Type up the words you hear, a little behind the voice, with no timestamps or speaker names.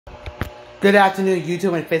Good afternoon,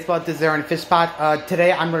 YouTube and Facebook. This is Aaron Fishpot.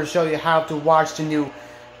 Today I'm going to show you how to watch the new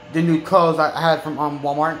clothes I had from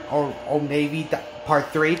Walmart or Old Navy Part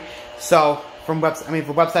 3. So for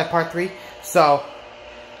website Part 3. So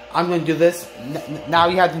I'm going to do this. Now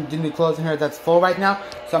you have the new clothes in here that's full right now.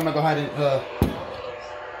 So I'm going to go ahead and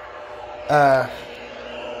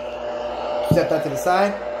set that to the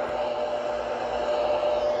side.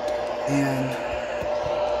 And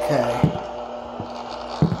okay.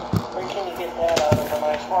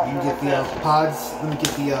 Let me get the pods. Let me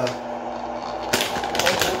get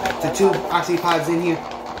the two oxy pods in here.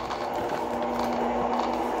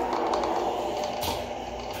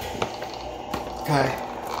 Okay.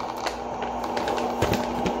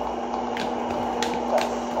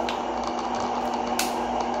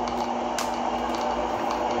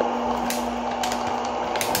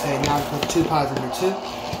 Okay, now I put two pods in here too.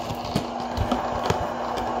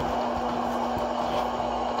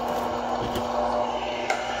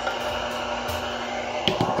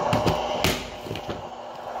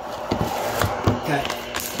 Okay,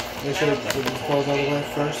 make sure to get the clothes all the way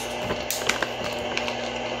first.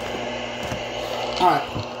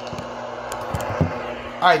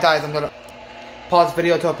 Alright guys, I'm gonna pause the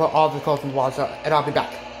video to put all the clothes in the water and I'll be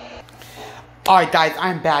back. Alright guys,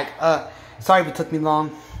 I'm back. Sorry if it took me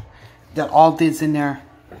long. Got all these in there.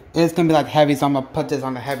 It's gonna be like heavy, so I'm gonna put this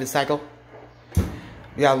on the heavy cycle.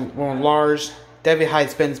 We got one large, deadly high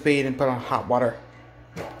spin speed, and put on hot water.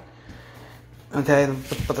 Okay,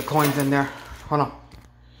 put the coins in there. Hold on.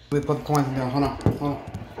 We put the coins in there. Hold on.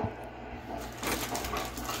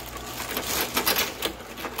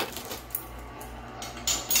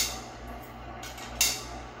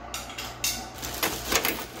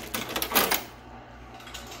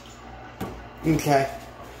 Okay.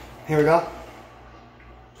 Here we go.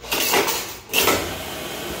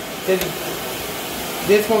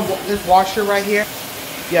 This washer right here.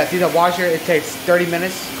 Yeah, see the washer? It takes 30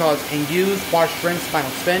 minutes because and use, wash, rinse, final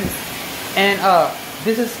spin. And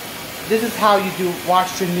this is how you do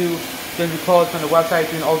wash the new clothes from the website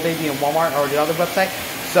between Old Navy and Walmart or the other website.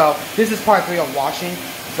 So this is part 3 of washing.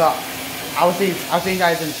 So I'll see you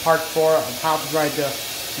guys in part 4 of how to dry the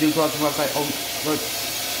new clothes on the website.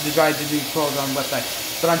 To dry the new clothes on the website.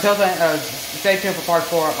 But until then, stay tuned for part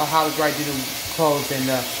 4 of how to dry the new clothes on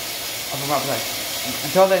the website.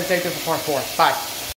 Until then, stay tuned for part 4. Bye.